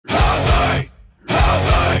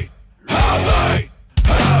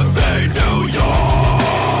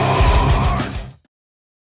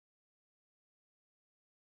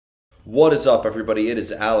What is up, everybody? It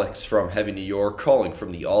is Alex from Heavy New York calling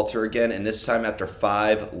from the Alto again, and this time after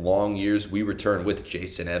 5 long years, we return with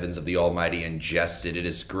Jason Evans of the almighty Ingested. It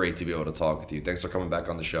is great to be able to talk with you. Thanks for coming back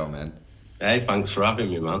on the show, man. Hey, thanks for having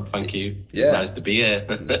me, man. Thank you. Yeah. It's nice to be here.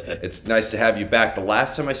 It's nice to have you back. The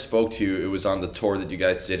last time I spoke to you, it was on the tour that you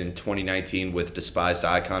guys did in 2019 with Despised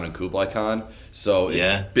Icon and Kublai Khan. So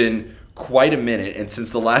it's been quite a minute, and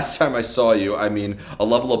since the last time I saw you, I mean, a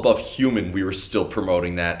level above human, we were still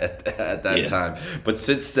promoting that at that time. But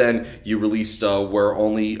since then, you released Where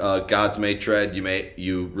Only Gods May Tread.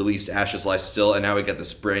 You released Ashes Lie Still, and now we got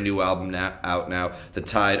this brand new album out now, The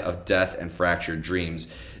Tide of Death and Fractured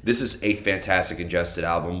Dreams. This is a fantastic Ingested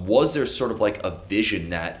album. Was there sort of like a vision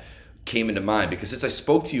that came into mind? Because since I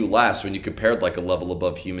spoke to you last, when you compared like A Level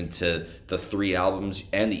Above Human to the 3 albums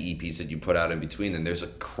and the EPs that you put out in between them, there's a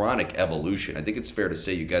chronic evolution. I think it's fair to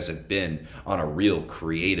say you guys have been on a real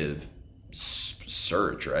creative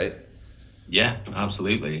surge, right? Yeah,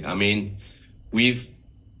 absolutely. I mean, we've,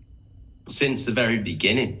 since the very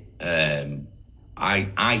beginning,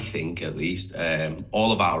 I think at least,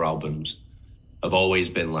 all of our albums have always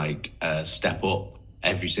been like a step up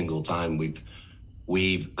every single time.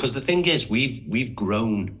 Because the thing is, we've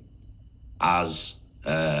grown as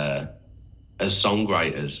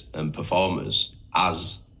songwriters and performers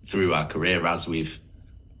through our career as we've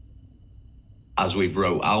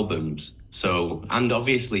wrote albums. So, and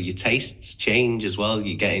obviously your tastes change as well.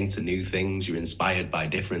 You get into new things. You're inspired by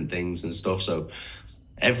different things and stuff. So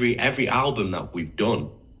every album that we've done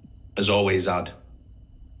has always had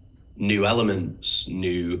new elements,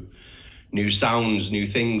 new sounds, new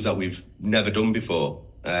things that we've never done before.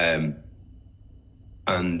 And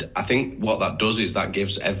I think what that does is that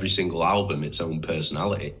gives every single album its own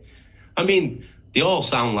personality. I mean, they all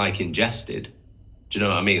sound like Ingested. Do you know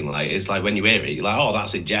what I mean? Like, it's like when you hear it, you're like, oh,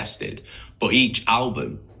 that's Ingested. But each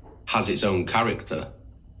album has its own character,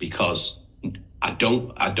 because I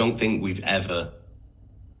don't think we've ever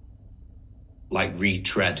like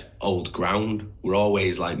retread old ground. We're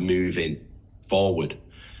always like moving forward.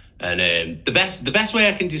 And the best way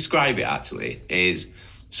I can describe it actually is,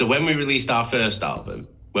 so when we released our first album,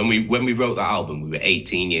 when we wrote that album, we were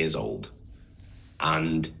 18 years old,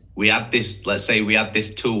 and we had this, let's say we had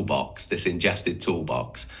this toolbox, this Ingested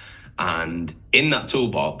toolbox, and in that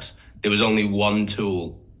toolbox there was only one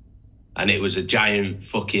tool, and it was a giant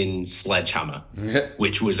fucking sledgehammer,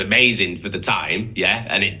 which was amazing for the time, yeah,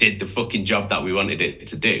 and it did the fucking job that we wanted it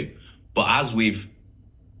to do. But as we've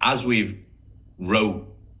wrote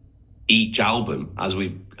each album, as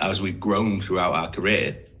we've grown throughout our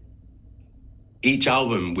career, each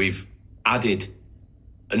album we've added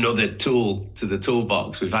another tool to the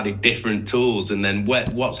toolbox. We've added different tools, and then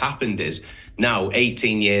what's happened is now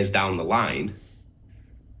 18 years down the line,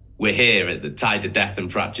 we're here at the Tide of Death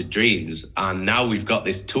and Fractured Dreams, and now we've got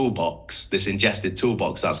this toolbox, this Ingested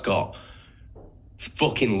toolbox that's got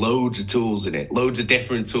fucking loads of tools in it, loads of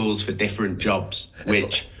different tools for different jobs,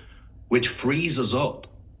 which frees us up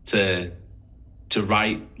to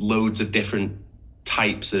write loads of different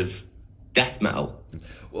types of death metal.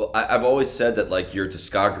 Well, I've always said that like your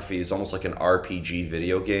discography is almost like an RPG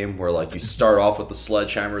video game, where like you start off with the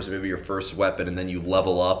sledgehammers, maybe your first weapon, and then you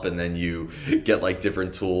level up, and then you get like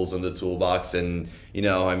different tools in the toolbox. And you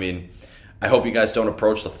know, I mean, I hope you guys don't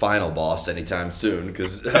approach the final boss anytime soon,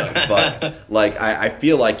 because but like I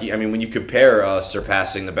feel like, I mean, when you compare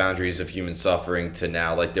Surpassing the Boundaries of Human Suffering to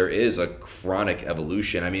now, like there is a chronic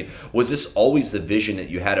evolution. I mean, was this always the vision that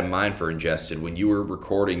you had in mind for Ingested when you were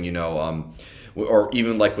recording, you know, or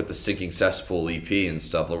even like with the Sinking Cesspool EP and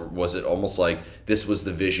stuff? Was it almost like this was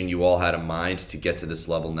the vision you all had in mind to get to this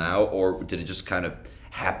level now, or did it just kind of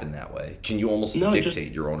happen that way? Can you almost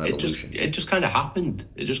dictate your own evolution? It just kind of happened.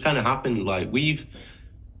 It just kind of happened. Like we've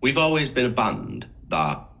always been a band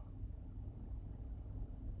that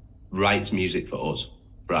writes music for us,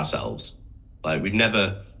 for ourselves. Like we've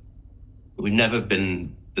never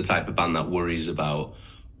been the type of band that worries about,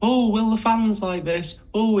 oh, will the fans like this?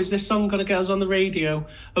 Oh, is this song gonna get us on the radio?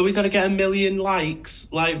 Are we gonna get 1 million likes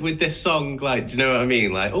like with this song? Like, do you know what I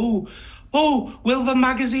mean? Like, oh, will the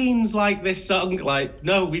magazines like this song? Like,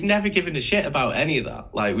 no, we've never given a shit about any of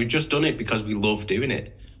that. Like, we've just done it because we love doing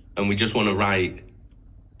it, and we just want to write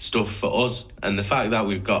stuff for us. And the fact that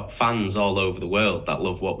we've got fans all over the world that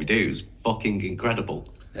love what we do is fucking incredible.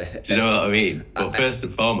 Do you know what I mean? But first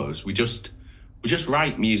and foremost, we just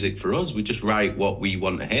write music for us. We just write what we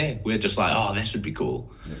want to hear. We're just like, oh, this would be cool.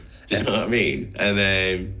 Do you know what I mean? And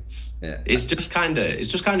it's just kind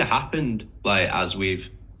of happened, like as we've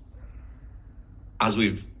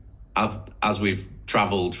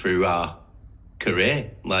traveled through our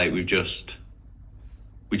career. Like we've just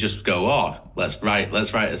we just go, oh, let's write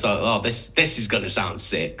a song. Oh, this is gonna sound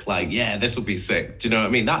sick. Like, yeah, this will be sick. Do you know what I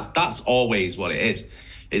mean? That's always what it is.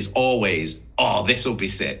 It's always, oh, this will be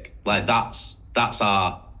sick. Like that's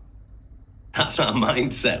our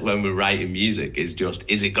mindset when we're writing music. Is just,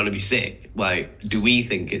 is it gonna be sick? Like, do we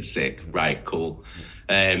think it's sick? Right, cool.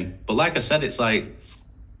 But like I said, it's like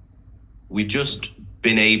we've just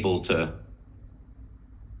been able to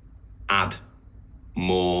add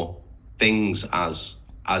more things as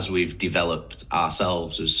we've developed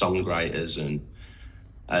ourselves as songwriters, and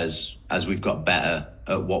as we've got better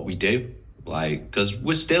at what we do. Like, because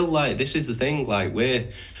we're still like, this is the thing, like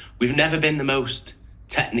we've never been the most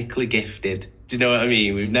technically gifted. Do you know what I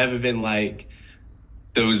mean? We've never been like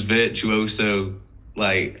those virtuoso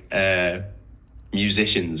like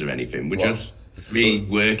musicians or anything. We're just three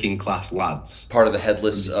working class lads, part of the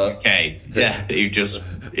headless who just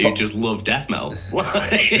love death metal.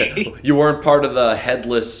 You weren't part of the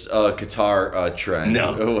headless guitar trend.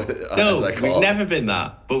 No, we've never been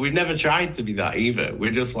that, but we've never tried to be that either.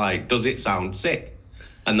 We're just like, does it sound sick?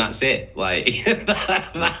 And that's it. Like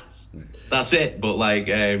that's it. But like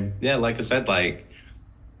like I said, like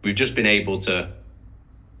we've just been able to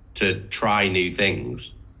try new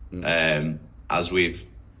things as we've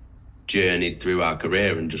journeyed through our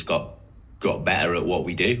career and just got better at what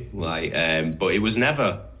we do. Like but it was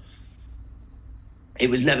never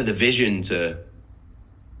the vision to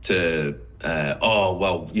oh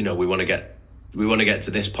well, you know, we want to get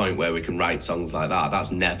to this point where we can write songs like that.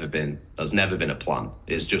 That's never been a plan.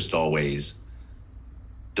 It's just always,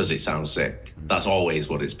 does it sound sick? That's always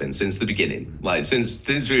what it's been since the beginning. Like since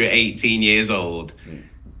we were 18 years old,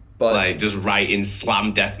 but like just writing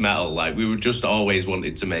slam death metal. Like we were just always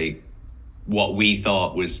wanted to make what we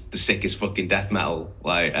thought was the sickest fucking death metal.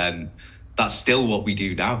 Like, and that's still what we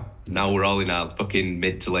do now. Now we're all in our fucking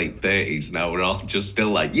mid to late 30s. Now we're all just still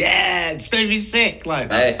like, yeah, it's gonna be sick. Like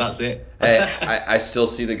that's it. Hey, I still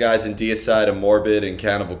see the guys in Deicide and Morbid and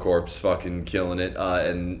Cannibal Corpse fucking killing it.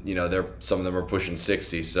 And you know, some of them are pushing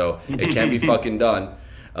 60, so it can be fucking done.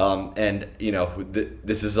 And you know,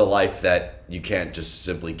 this is a life that you can't just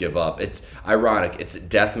simply give up. It's ironic. It's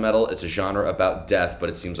death metal. It's a genre about death, but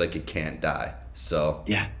it seems like it can't die. So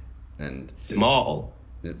yeah, and it's immortal.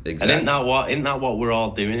 Exactly. And isn't that what we're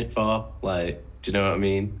all doing it for? Like, do you know what I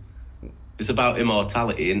mean? It's about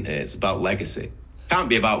immortality, isn't it? It's about legacy. Can't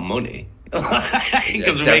be about money.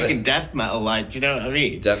 Because we're making death metal. Like, do you know what I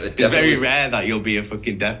mean? It's very rare that you'll be a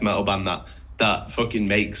fucking death metal band that fucking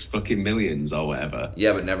makes fucking millions or whatever.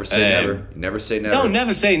 Yeah, but never say never. Never say never. No,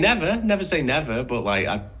 never say never. Never say never. But like,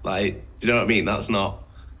 do you know what I mean? That's not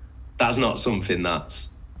something that's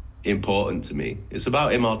important to me. It's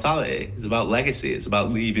about immortality. It's about legacy. It's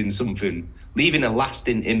about leaving a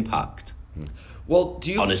lasting impact. Well,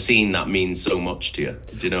 on a scene that means so much to you?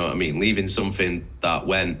 Do you know what I mean? Leaving something that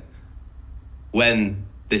when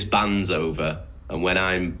this band's over and when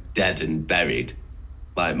I'm dead and buried,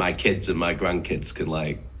 like my kids and my grandkids can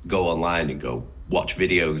like go online and go watch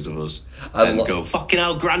videos of us and go, fucking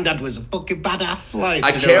hell, Granddad was a fucking badass. Like,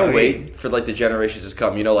 I can't wait for like the generations to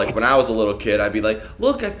come. You know, like when I was a little kid, I'd be like,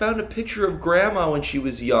 look, I found a picture of Grandma when she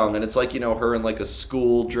was young, and it's like, you know, her in like a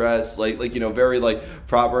school dress, like you know, very like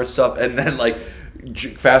proper stuff. And then like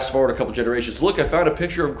fast forward a couple generations, look, I found a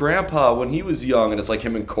picture of Grandpa when he was young, and it's like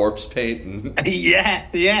him in corpse paint. And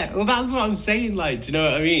yeah. Well, that's what I'm saying. Like, do you know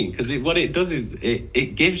what I mean? Because what it does is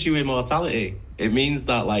it gives you immortality. It means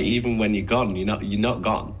that like even when you're gone, you're not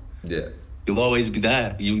gone. Yeah, you'll always be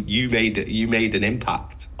there. You made an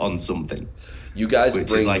impact on something. You guys,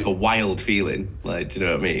 which is like a wild feeling. Like, do you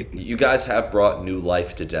know what I mean? You guys have brought new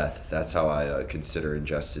life to death. That's how I consider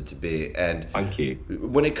Ingested to be. And thank you.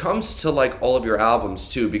 When it comes to like all of your albums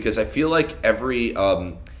too, because I feel like every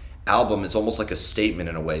album is almost like a statement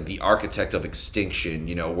in a way. The Architect of Extinction,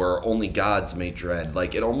 you know, where only gods may dread.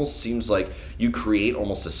 Like it almost seems like you create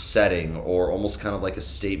almost a setting or almost kind of like a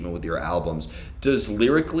statement with your albums. Does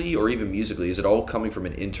lyrically or even musically, is it all coming from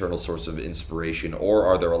an internal source of inspiration, or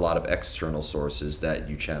are there a lot of external sources that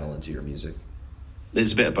you channel into your music?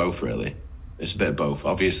 There's a bit of both, really. It's a bit of both.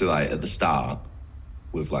 Obviously, like at the start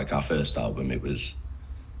with like our first album, it was,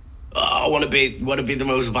 I want to be the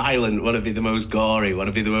most violent, want to be the most gory, want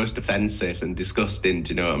to be the most offensive and disgusting.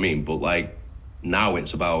 Do you know what I mean? But like now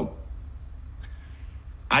it's about,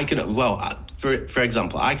 for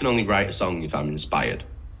example, I can only write a song if I'm inspired.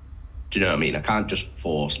 Do you know what I mean? I can't just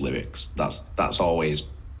force lyrics. That's always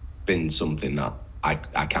been something that I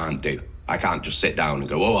can't do. I can't just sit down and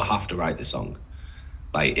go, oh, I have to write this song.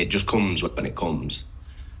 Like it just comes when it comes.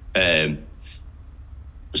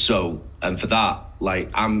 So, and for that, like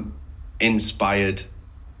I'm inspired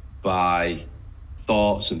by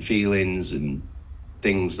thoughts and feelings and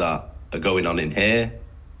things that are going on in here,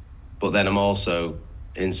 but then I'm also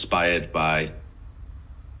inspired by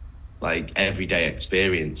like everyday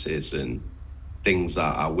experiences and things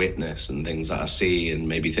that I witness and things that I see, and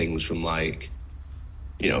maybe things from like,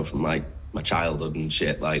 you know, from like my childhood and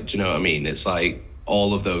shit. Like, do you know what I mean? It's like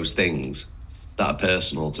all of those things that are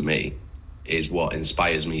personal to me is what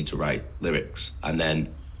inspires me to write lyrics. And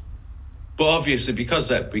then, but obviously because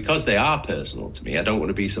they are personal to me, I don't want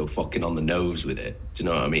to be so fucking on the nose with it. Do you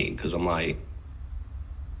know what I mean? Because I'm like,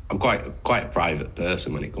 I'm quite a private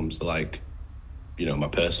person when it comes to like, you know, my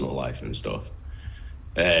personal life and stuff.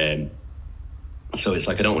 So it's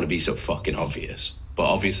like, I don't want to be so fucking obvious, but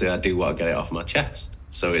obviously I do want to get it off my chest.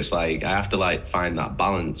 So it's like, I have to like find that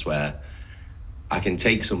balance where I can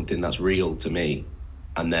take something that's real to me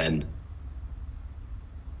and then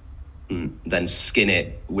skin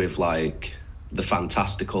it with like the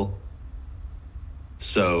fantastical.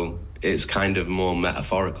 So it's kind of more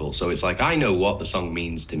metaphorical. So it's like, I know what the song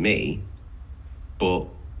means to me, but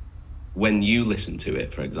when you listen to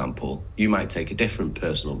it, for example, you might take a different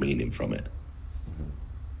personal meaning from it.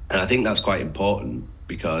 And I think that's quite important,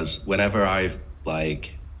 because whenever I've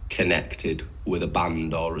like connected with a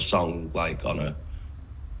band or a song, like on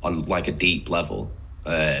like a deep level,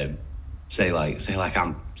 say like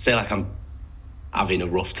I'm having a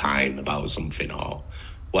rough time about something or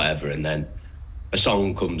whatever, and then a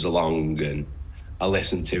song comes along and I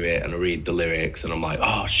listen to it and I read the lyrics and I'm like,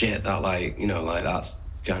 oh shit, that like, you know, like that's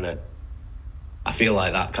kind of, I feel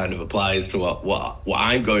like that kind of applies to what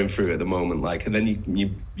I'm going through at the moment. Like, and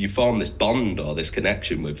then you form this bond or this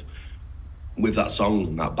connection with that song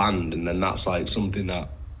and that band, and then that's like something that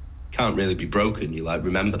can't really be broken. You like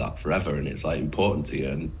remember that forever, and it's like important to you,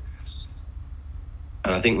 and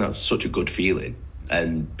I think that's such a good feeling.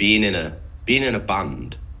 And being in a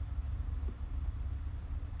band,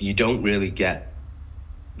 you don't really get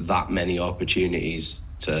that many opportunities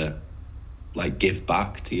to like give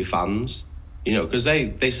back to your fans, you know, because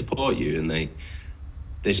they support you and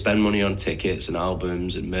they spend money on tickets and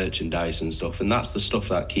albums and merchandise and stuff, and that's the stuff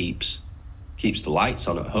that keeps the lights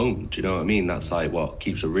on at home. Do you know what I mean? That's like what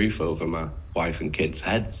keeps a roof over my wife and kids'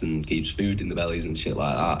 heads and keeps food in the bellies and shit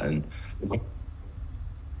like that. And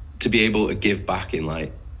to be able to give back in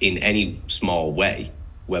any small way,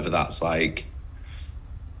 whether that's like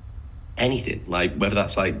anything, like whether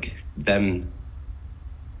that's like them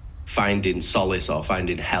finding solace or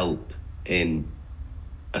finding help in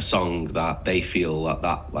a song that they feel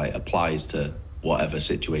that like applies to whatever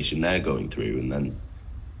situation they're going through, and then,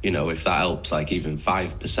 you know, if that helps like even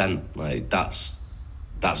 5%, like that's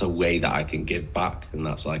a way that I can give back, and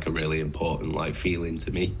that's like a really important like feeling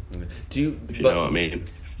to me. Do you, if you know what I mean?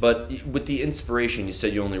 But with the inspiration, you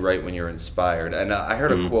said you only write when you're inspired, and I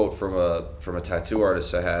heard a quote from a tattoo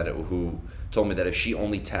artist I had who told me that if she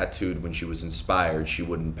only tattooed when she was inspired, she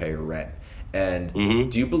wouldn't pay her rent. And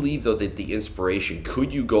do you believe, though, that the inspiration,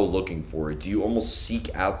 could you go looking for it? Do you almost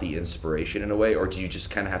seek out the inspiration in a way, or do you just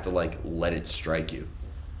kind of have to like let it strike you?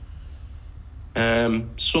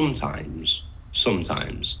 Sometimes,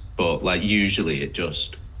 but like usually it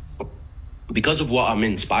just, because of what I'm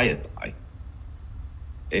inspired by,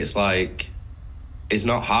 it's like, it's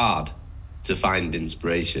not hard to find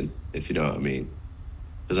inspiration, if you know what I mean.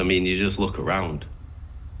 Because I mean, you just look around.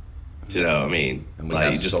 Do you know what I mean?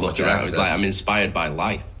 Like, you just look around. Access. Like, I'm inspired by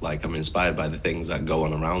life. Like, I'm inspired by the things that go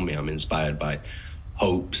on around me. I'm inspired by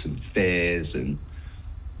hopes and fears and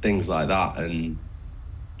things like that. And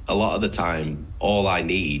a lot of the time, all I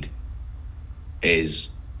need is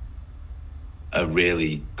a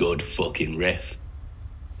really good fucking riff.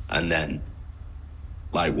 And then,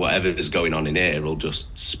 like, whatever is going on in here will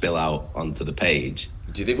just spill out onto the page.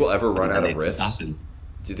 Do you think we'll ever run out of riffs? Do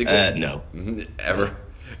you think no. Ever?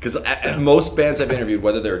 Because most bands I've interviewed,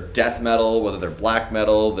 whether they're death metal, whether they're black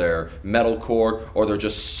metal, they're metalcore, or they're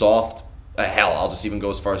just soft, hell, I'll just even go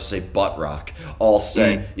as far as to say butt rock, all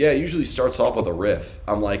say, yeah, it usually starts off with a riff.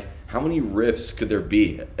 I'm like, how many riffs could there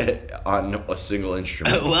be on a single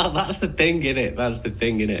instrument? Well, that's the thing,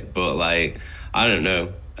 innit? But, like, I don't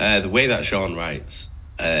know. The way that Sean writes,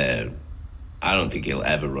 I don't think he'll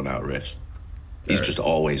ever run out of riffs. He's just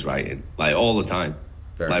always writing, like, all the time.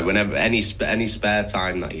 Like, whenever any spare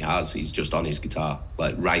time that he has, he's just on his guitar,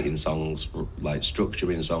 like writing songs, like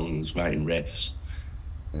structuring songs, writing riffs.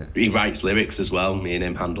 Yeah. He writes lyrics as well. Me and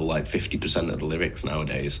him handle like 50% of the lyrics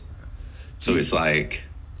nowadays. So it's like,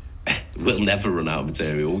 We'll never run out of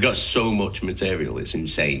material. We've got so much material, it's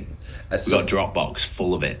insane. We've got a Dropbox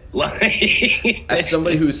full of it. As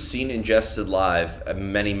somebody who's seen Ingested live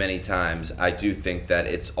many, many times, I do think that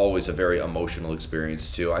it's always a very emotional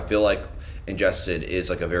experience too. I feel like Ingested is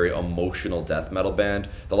like a very emotional death metal band.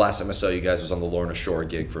 The last time I saw you guys was on the Lorna Shore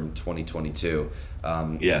gig from 2022.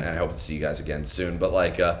 And I hope to see you guys again soon. But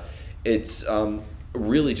like, it's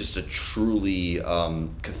really just a truly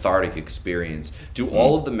cathartic experience. Do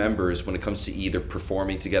all of the members, when it comes to either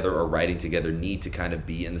performing together or writing together, need to kind of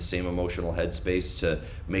be in the same emotional headspace to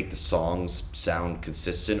make the songs sound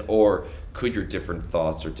consistent? Or could your different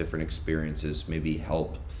thoughts or different experiences maybe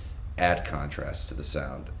help add contrast to the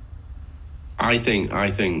sound? I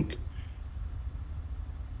think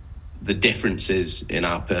the differences in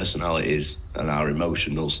our personalities and our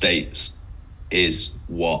emotional states is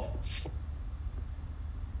what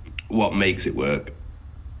makes it work.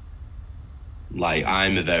 Like,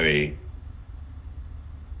 I'm a very,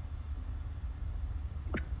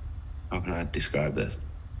 how can I describe this?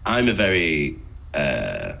 I'm a very,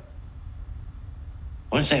 I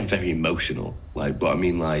wouldn't say I'm very emotional, like, but I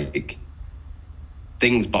mean, like,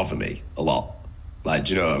 things bother me a lot. Like,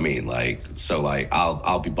 do you know what I mean? Like, so like,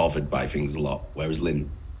 I'll be bothered by things a lot, whereas Lynn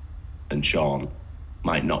and Sean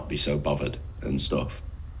might not be so bothered and stuff.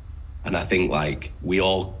 And I think like we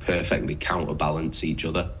all perfectly counterbalance each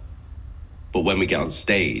other. But when we get on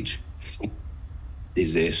stage,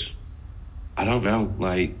 is this, I don't know,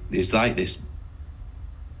 like, it's like this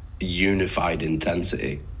unified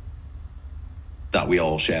intensity that we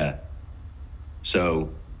all share. So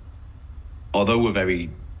although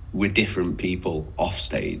we're different people off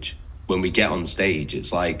stage, when we get on stage,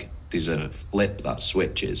 it's like there's a flip that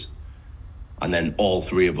switches, and then all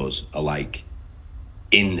three of us are like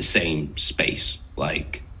in the same space.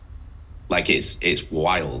 Like it's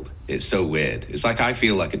wild. It's so weird. It's like I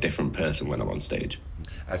feel like a different person when I'm on stage.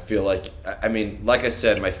 I feel like, I mean, like I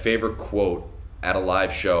said, my favorite quote at a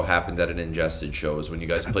live show happened at an Ingested show is when you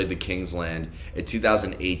guys played the Kingsland in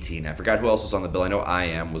 2018. I forgot who else was on the bill. I know I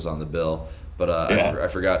Am was on the bill, but I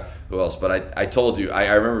forgot who else. But I told you,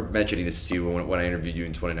 I remember mentioning this to you when I interviewed you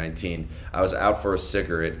in 2019. I was out for a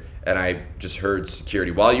cigarette, and I just heard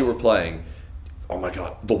security while you were playing, "Oh my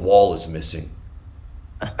God, the wall is missing."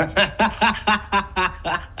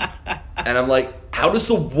 And I'm like, how does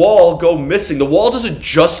the wall go missing? The wall doesn't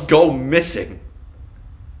just go missing.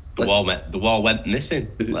 The wall went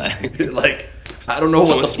missing. Like I don't know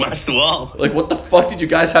what smashed the wall. Like, what the fuck did you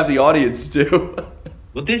guys have the audience do?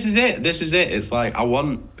 Well, this is it. It's like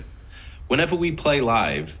whenever we play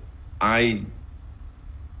live, I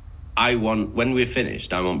want, when we're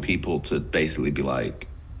finished, I want people to basically be like,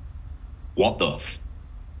 what the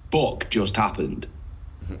fuck just happened?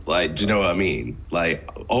 Like, do you know what I mean? Like,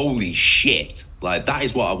 holy shit. Like, that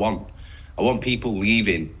is what I want. I want people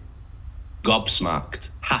leaving gobsmacked,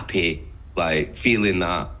 happy, like feeling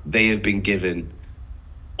that they have been given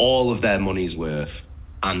all of their money's worth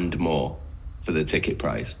and more for the ticket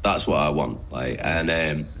price. That's what I want. Like, and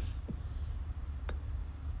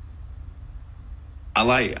I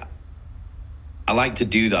like to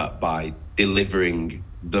do that by delivering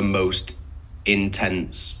the most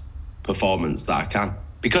intense performance that I can,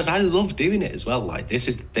 because I love doing it as well. Like, this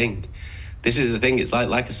is the thing. It's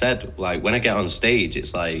like I said, like when I get on stage,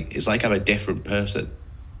 it's like I'm a different person.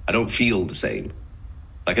 I don't feel the same.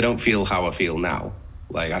 Like, I don't feel how I feel now.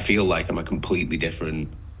 Like, I feel like I'm a completely different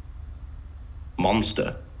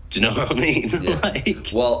monster. Do you know what I mean? Yeah.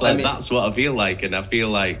 I mean, that's what I feel like. And I feel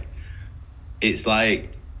like it's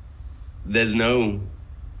like there's no,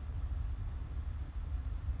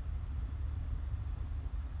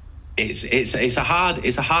 it's a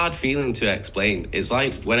hard feeling to explain. It's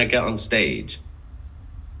like when I get on stage,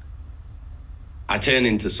 I turn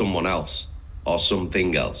into someone else or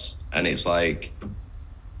something else, and it's like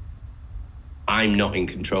I'm not in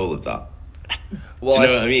control of that. Well, do you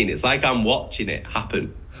know what I mean? It's like I'm watching it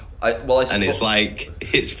happen. And it's like,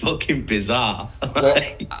 it's fucking bizarre. Well,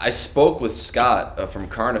 I spoke with Scott from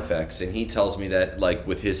Carnifex, and he tells me that, like,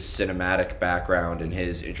 with his cinematic background and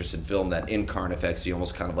his interest in film, that in Carnifex he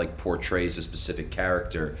almost kind of like portrays a specific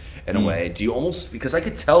character in a way. Do you almost, because I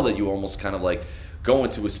could tell that you almost kind of like go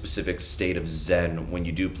into a specific state of zen when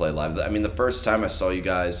you do play live. I mean, the first time I saw you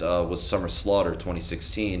guys was Summer Slaughter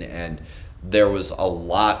 2016, and there was a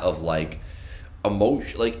lot of like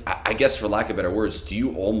emotion, like, I guess for lack of better words, do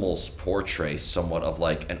you almost portray somewhat of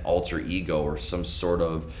like an alter ego or some sort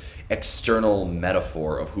of external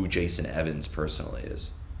metaphor of who Jason Evans personally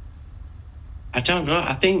is? I don't know.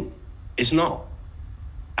 I think it's not,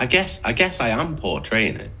 I guess I am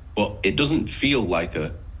portraying it, but it doesn't feel like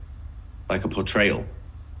a portrayal.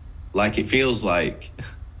 like it feels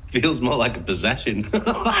more like a possession.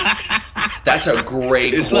 That's a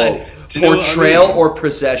great It's quote. like, do you know what I Portrayal mean? or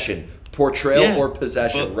possession. Portrayal Yeah, or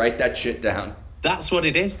possession. but Write that shit down. that's what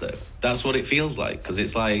it is, though. That's what it feels like, because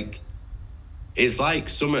it's like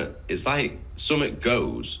summit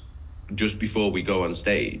goes just before we go on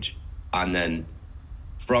stage, and then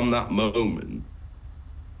from that moment,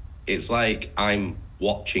 it's like I'm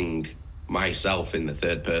watching myself in the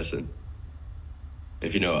third person,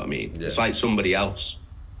 if you know what I mean. Yeah. It's like somebody else,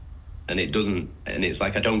 and it's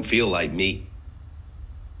like I don't feel like me.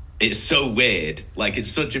 It's so weird. Like,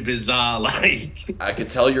 it's such a bizarre, like... I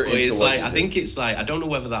could tell you're into it's what like, you I do. think it's like, I don't know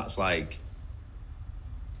whether that's like...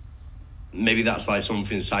 Maybe that's like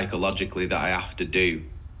something psychologically that I have to do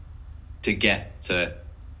to get to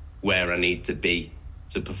where I need to be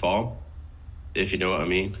to perform, if you know what I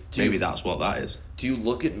mean. Maybe that's what that is. Do you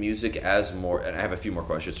look at music as more, and I have a few more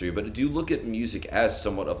questions for you, but do you look at music as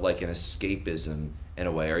somewhat of like an escapism in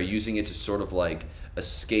a way? Are you using it to sort of like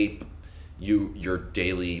escape your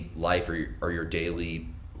daily life or your daily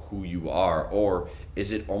who you are, or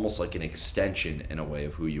is it almost like an extension in a way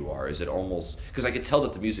of who you are? Is it almost, because I could tell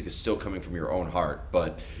that the music is still coming from your own heart,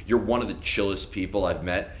 but you're one of the chillest people I've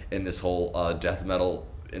met in this whole death metal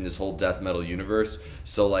universe.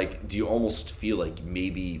 So like, do you almost feel like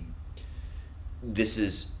maybe this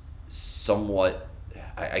is somewhat,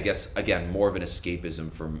 I guess, again, more of an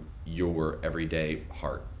escapism from your everyday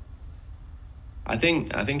heart? I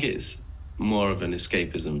think it's more of an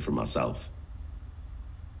escapism from myself,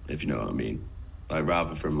 if you know what I mean. Like,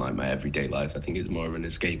 rather from like my everyday life, I think it's more of an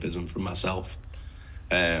escapism from myself.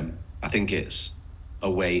 I think it's a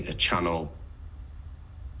way to channel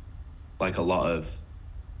like a lot of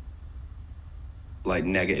like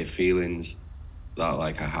negative feelings that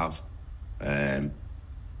like I have.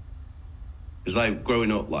 It's like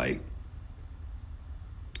growing up, like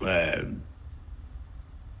I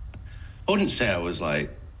wouldn't say I was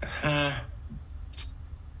like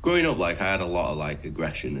growing up, like I had a lot of like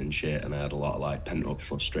aggression and shit, and I had a lot of like pent up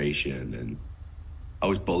frustration, and I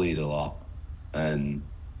was bullied a lot. And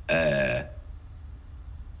I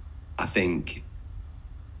think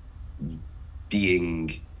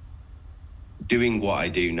doing what I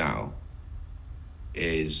do now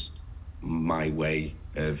is my way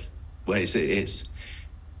of, well, it's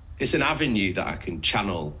an avenue that I can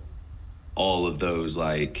channel all of those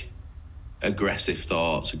like aggressive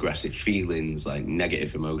thoughts, aggressive feelings, like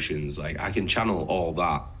negative emotions. Like, I can channel all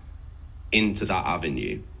that into that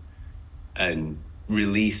avenue and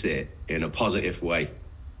release it in a positive way.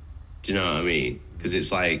 Do you know what I mean? Because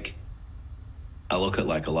it's like, I look at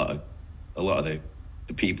like a lot of the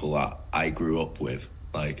people that I grew up with,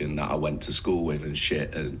 like, and that I went to school with and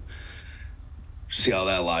shit, and see how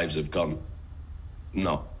their lives have gone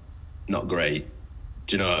not great.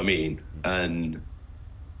 Do you know what I mean? And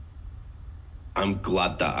I'm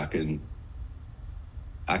glad that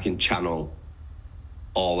I can channel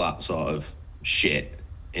all that sort of shit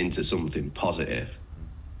into something positive,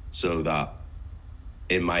 so that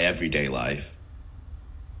in my everyday life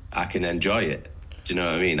I can enjoy it. Do you know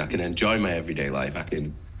what I mean? I can enjoy my everyday life. I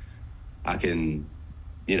can,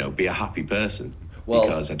 you know, be a happy person,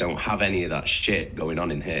 because I don't have any of that shit going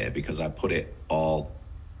on in here, because I put it all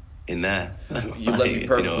in there. You led me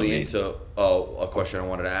perfectly into a question I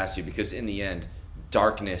wanted to ask you, because in the end,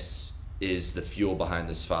 darkness is the fuel behind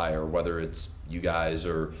this fire, whether it's you guys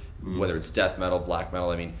or whether it's death metal, black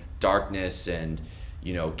metal. I mean, darkness and,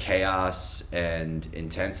 you know, chaos and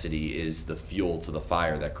intensity is the fuel to the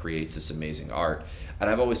fire that creates this amazing art. And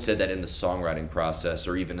I've always said that in the songwriting process,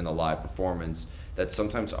 or even in the live performance, that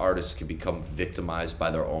sometimes artists can become victimized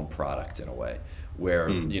by their own product in a way, where,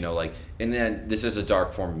 you know, like, and then this is a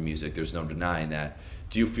dark form of music, there's no denying that.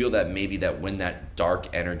 Do you feel that maybe that when that dark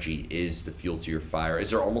energy is the fuel to your fire, is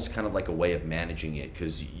there almost kind of like a way of managing it?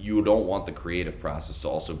 Because you don't want the creative process to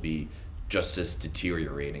also be just as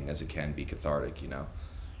deteriorating as it can be cathartic, you know?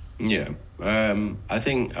 Yeah. I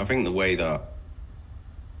think the way that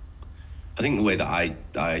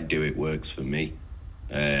I do it works for me.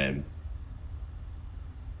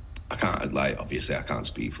 I can't, like, obviously I can't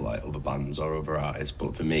speak for like other bands or other artists,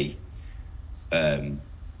 but for me,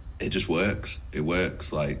 it just works. It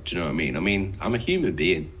works. Like, do you know what I mean? I mean, I'm a human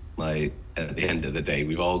being. Like, at the end of the day,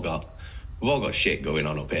 we've all got shit going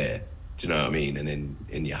on up here. Do you know what I mean? And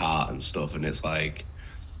in your heart and stuff. And it's like,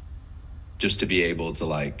 just to be able to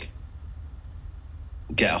like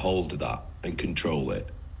get a hold of that and control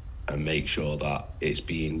it and make sure that it's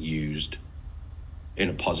being used in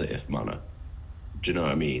a positive manner. Do you know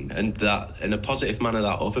what I mean? And that in a positive manner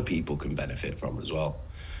that other people can benefit from as well.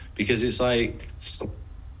 Because it's like,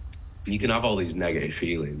 you can have all these negative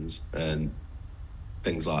feelings and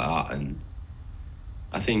things like that. And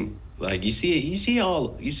I think, like, you see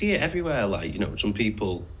it everywhere. Like, you know, some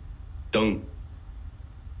people don't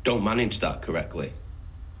manage that correctly,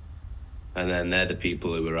 and then they're the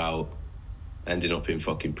people who are out ending up in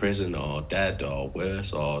fucking prison or dead or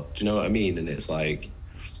worse, or do you know what I mean? And it's like,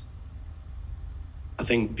 I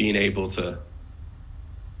think being able to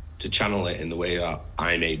channel it in the way that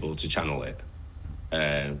I'm able to channel it,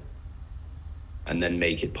 and then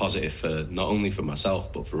make it positive for not only for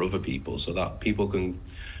myself but for other people, so that people can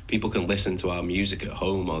listen to our music at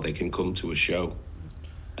home, or they can come to a show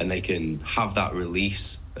and they can have that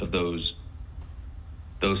release of those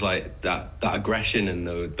like that aggression and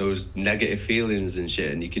those negative feelings and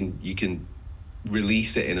shit, and you can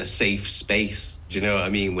release it in a safe space. Do you know what I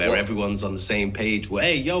mean? Where everyone's on the same page. Where,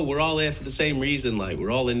 hey, yo, we're all here for the same reason. Like, we're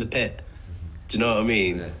all in the pit. Do you know what I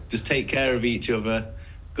mean? Yeah. Just take care of each other,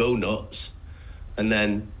 go nuts, and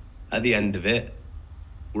then at the end of it,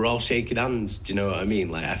 we're all shaking hands. Do you know what I mean?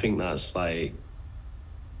 Like, I think that's like,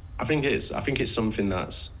 I think it's something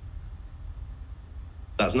that's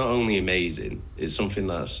not only amazing, it's something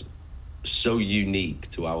that's so unique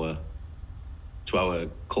to our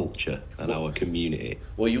culture and our community.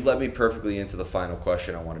 Well, you led me perfectly into the final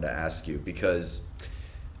question I wanted to ask you, because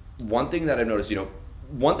one thing that I've noticed, you know,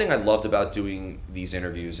 one thing I loved about doing these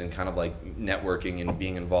interviews and kind of like networking and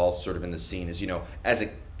being involved sort of in the scene is, you know, as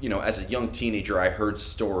a young teenager, I heard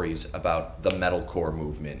stories about the metalcore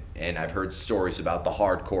movement, and I've heard stories about the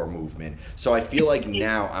hardcore movement. So I feel like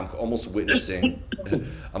now I'm almost witnessing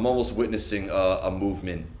a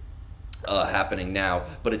movement happening now,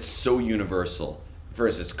 but it's so universal. For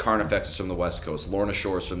instance, Carnifex is from the West Coast, Lorna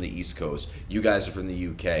Shore is from the East Coast, you guys are from the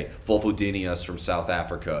UK, Volvodinia is from South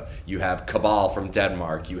Africa, you have Cabal from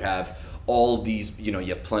Denmark, you have all of these, you know,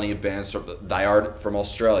 you have plenty of bands from Diard from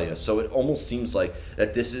Australia. So it almost seems like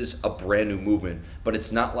that this is a brand new movement, but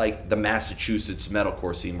it's not like the Massachusetts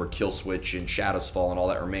metalcore scene where Killswitch and Shadows Fall and All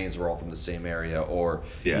That Remains were all from the same area, or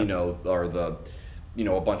you know, or the, you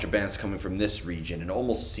know, a bunch of bands coming from this region. It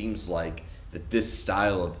almost seems like that this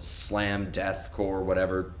style of slam, deathcore,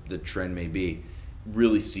 whatever the trend may be,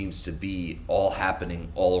 really seems to be all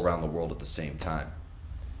happening all around the world at the same time.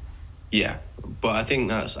 Yeah, but I think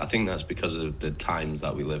that's because of the times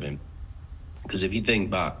that we live in. Because if you think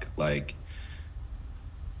back, like,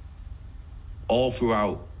 all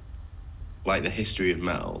throughout, like, the history of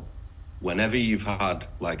metal, whenever you've had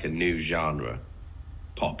like a new genre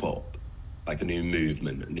pop up, like a new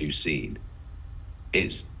movement, a new scene,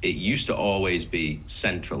 it used to always be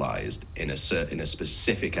centralized in a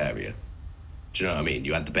specific area. Do you know what I mean?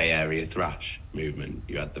 You had the Bay Area thrash movement,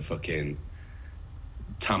 you had the fucking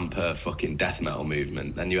Tampa fucking death metal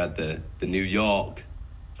movement, then you had the New York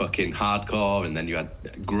fucking hardcore, and then you had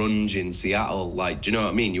grunge in Seattle. Like, do you know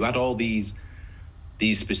what I mean? You had all these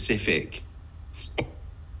specific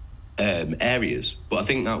areas. But I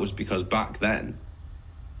think that was because back then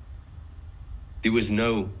there was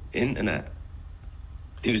no internet.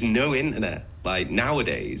 Like,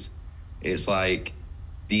 nowadays, it's like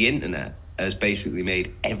the internet has basically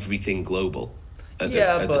made everything global at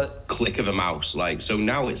the click of a mouse. Like, so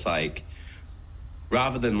now it's like,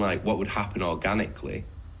 rather than like what would happen organically,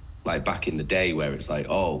 like back in the day where it's like,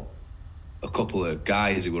 oh, a couple of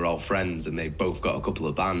guys who were all friends and they both got a couple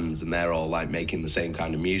of bands and they're all like making the same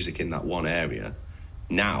kind of music in that one area.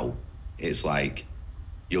 Now it's like,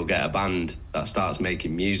 you'll get a band that starts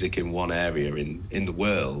making music in one area in the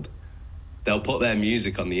world. They'll put their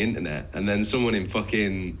music on the internet, and then someone in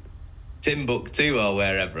fucking Timbuktu or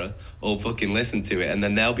wherever will fucking listen to it, and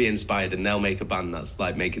then they'll be inspired and they'll make a band that's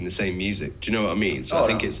like making the same music. Do you know what I mean? So I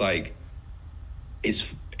think it's like,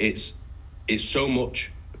 it's so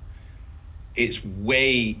much,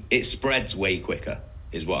 it spreads way quicker,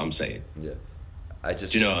 is what I'm saying. Yeah. Do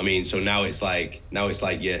you know what I mean? So now it's like,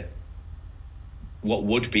 yeah, what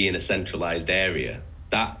would be in a centralized area,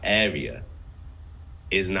 that area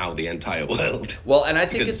is now the entire world. Well, and I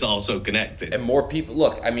think it's also connected. And more people,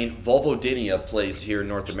 look, I mean, Volvodinia plays here in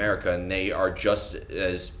North America, and they are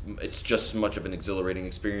it's just as much of an exhilarating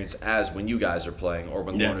experience as when you guys are playing or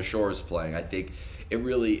when Lorna Shore is playing. I think it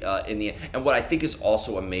really, in the end, and what I think is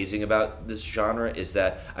also amazing about this genre is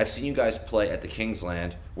that I've seen you guys play at the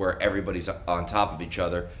Kingsland where everybody's on top of each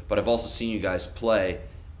other, but I've also seen you guys play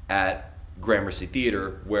at Gramercy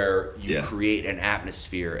Theater where you create an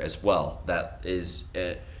atmosphere as well that is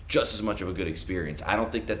just as much of a good experience. I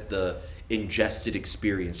don't think that the Ingested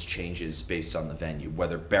experience changes based on the venue,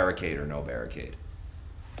 whether barricade or no barricade.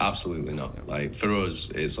 Absolutely not. Like, for us,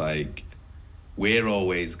 it's like, we're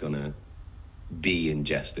always gonna be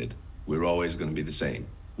Ingested. We're always gonna be the same.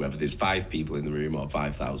 Whether there's 5 people in the room or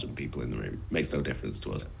 5,000 people in the room, makes no difference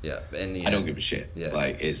to us. Yeah, and I don't give a shit. Yeah,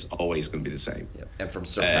 like it's always going to be the same. Yeah, and from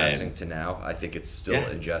surpassing to now, I think it's still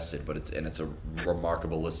ingested, but it's a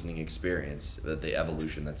remarkable listening experience. The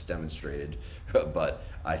evolution that's demonstrated, but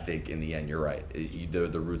I think in the end, you're right.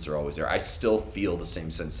 The roots are always there. I still feel the same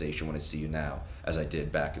sensation when I see you now as I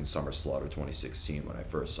did back in Summer Slaughter 2016 when I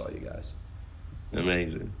first saw you guys.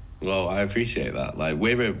 Amazing. Well, I appreciate that. Like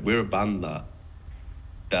we're a band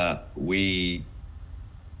that we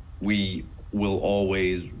will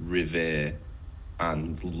always revere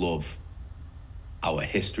and love our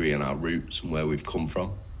history and our roots and where we've come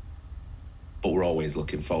from. But we're always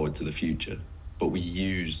looking forward to the future. But we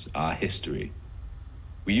use our history,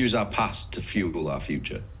 we use our past to fuel our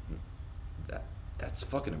future. That's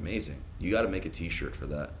fucking amazing. You got to make a t-shirt for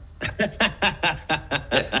that.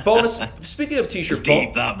 Bonus. Speaking of t-shirts,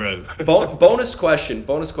 deep that, bro. bonus question.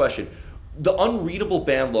 The unreadable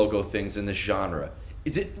band logo things in this genre.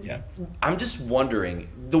 Is it? Yeah. I'm just wondering,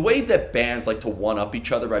 the way that bands like to one up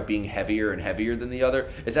each other by being heavier and heavier than the other,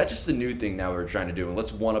 is that just the new thing now we're trying to do? And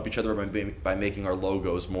let's one up each other by making our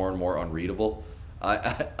logos more and more unreadable.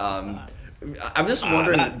 I'm just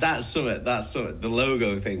wondering. That's something. The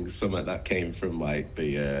logo thing's something that came from like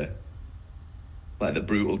the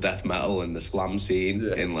brutal death metal and the slam scene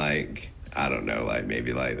in like, I don't know, like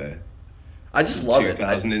maybe like the I just love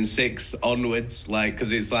 2006 onwards, like,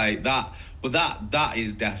 because it's like that. But that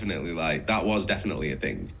is definitely like, that was definitely a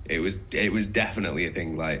thing. It was definitely a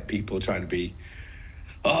thing. Like people trying to be,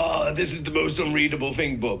 oh, this is the most unreadable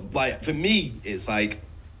thing. But like for me, it's like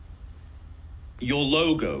your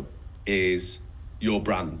logo is your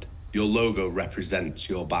brand. Your logo represents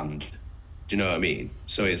your band. Do you know what I mean?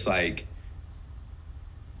 So it's like,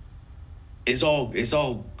 it's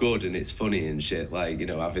all good and it's funny and shit, like, you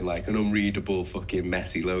know, having like an unreadable fucking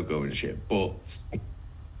messy logo and shit. But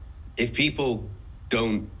if people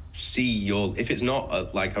don't see if it's not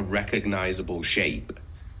a recognizable shape,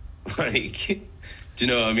 like, do you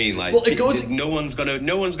know what I mean? Like, well, no one's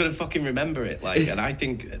gonna fucking remember it. Like, and I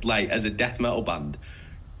think like as a death metal band,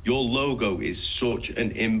 your logo is such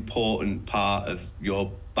an important part of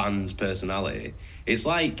your band's personality. It's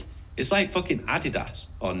like fucking Adidas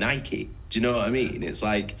or Nike. Do you know what I mean? It's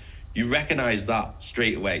like you recognize that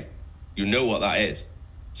straight away. You know what that is.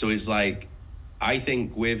 So it's like, I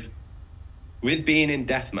think with being in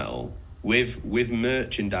death metal, with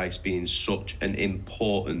merchandise being such an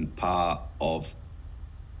important part of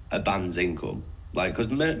a band's income, like, because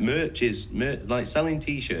merch like selling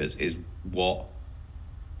t-shirts is what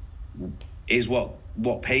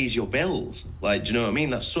pays your bills. Like, do you know what I mean?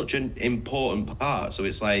 That's such an important part. So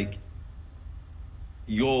it's like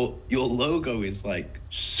your logo is like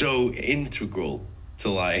so integral to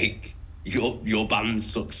like your band's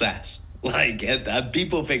success. Like, and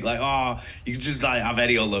people think like, oh, you can just like have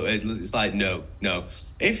any old logo. It's like, no.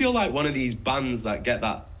 If you're like one of these bands that get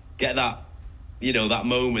that, you know, that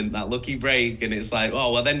moment, that lucky break, and it's like,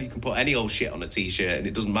 oh, well, then you can put any old shit on a t-shirt and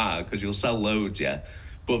it doesn't matter because you'll sell loads, yeah.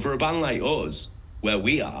 But for a band like us, where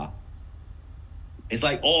we are, it's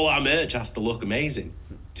like all our merch has to look amazing.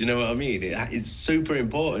 Do you know what I mean? It's super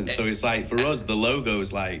important. So it's like, for us, the logo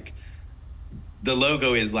is like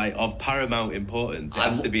of paramount importance. It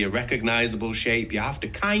has to be a recognizable shape. You have to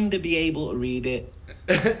kind of be able to read it.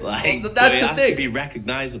 Like, well, that's it has to be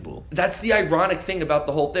recognizable. That's the ironic thing about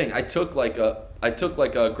the whole thing. I took like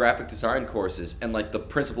a graphic design courses, and like the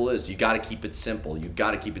principle is you got to keep it simple. You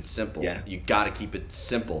got to keep it simple. Yeah. You got to keep it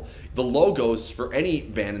simple. The logos for any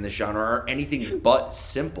band in this genre are anything but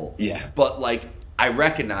simple. Yeah. But like, I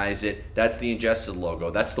recognize it. That's the Ingested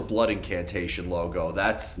logo. That's the Blood Incantation logo.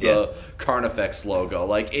 That's the Carnifex logo.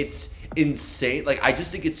 Like, it's insane. Like, I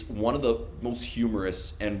just think it's one of the most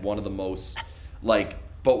humorous and one of the most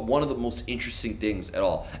but one of the most interesting things at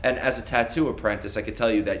all. And as a tattoo apprentice, I could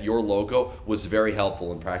tell you that your logo was very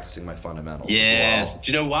helpful in practicing my fundamentals. Yes. As well.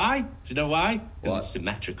 Do you know why? Because it's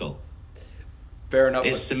symmetrical. Fair enough.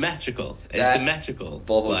 It's symmetrical. It's symmetrical.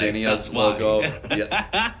 Volvodinia's logo.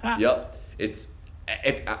 Yeah. Yep. It's,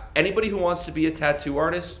 if anybody who wants to be a tattoo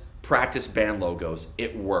artist, practice band logos.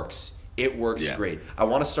 It works. It works great. I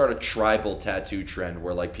want to start a tribal tattoo trend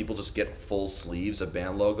where like people just get full sleeves of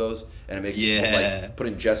band logos, and it makes it like put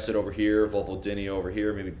Ingested over here, Volvodinia over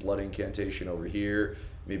here, maybe Blood Incantation over here,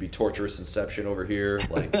 maybe Torturous Inception over here,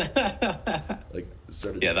 like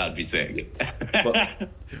that'd be sick.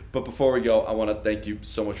 But before we go, I want to thank you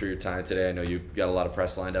so much for your time today. I know you got a lot of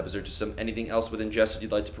press lined up. Is there just anything else with Ingested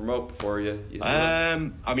you'd like to promote before you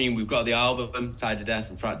I mean, we've got the album Tied to Death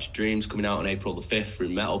and Fractured Dreams coming out on April the 5th through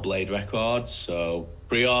Metal Blade Records, so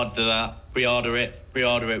pre-order it.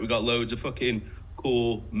 We got loads of fucking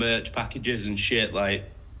cool merch packages and shit. Like,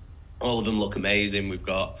 all of them look amazing. We've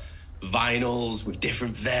got vinyls with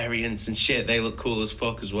different variants and shit. They look cool as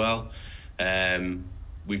fuck as well.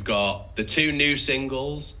 We've got the 2 new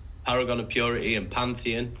singles, Paragon of Purity and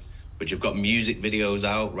Pantheon, which have got music videos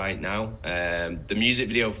out right now. The music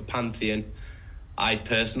video for Pantheon, I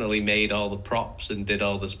personally made all the props and did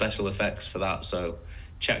all the special effects for that. So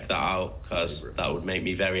check that out, because that would make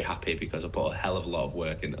me very happy, because I put a hell of a lot of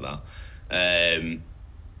work into that.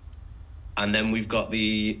 And then we've got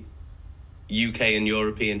the UK and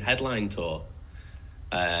European headline tour,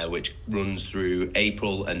 which runs through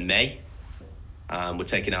April and May. We're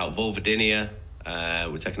taking out Vulvodynia,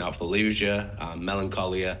 we're taking out Fallujah,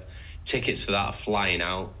 Melancholia. Tickets for that are flying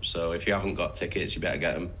out, so if you haven't got tickets, you better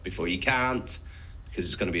get them before you can't, because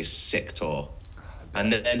it's going to be a sick tour.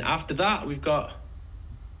 And then after that, we've got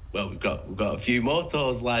a few more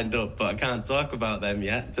tours lined up, but I can't talk about them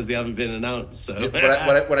yet because they haven't been announced. So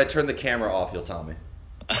when I turn the camera off, you'll tell me.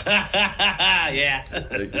 Yeah.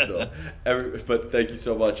 Thank you so. But thank you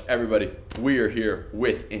so much, everybody. We are here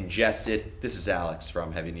with Ingested. This is Alex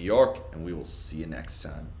from Heavy New York, and we will see you next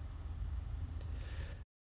time.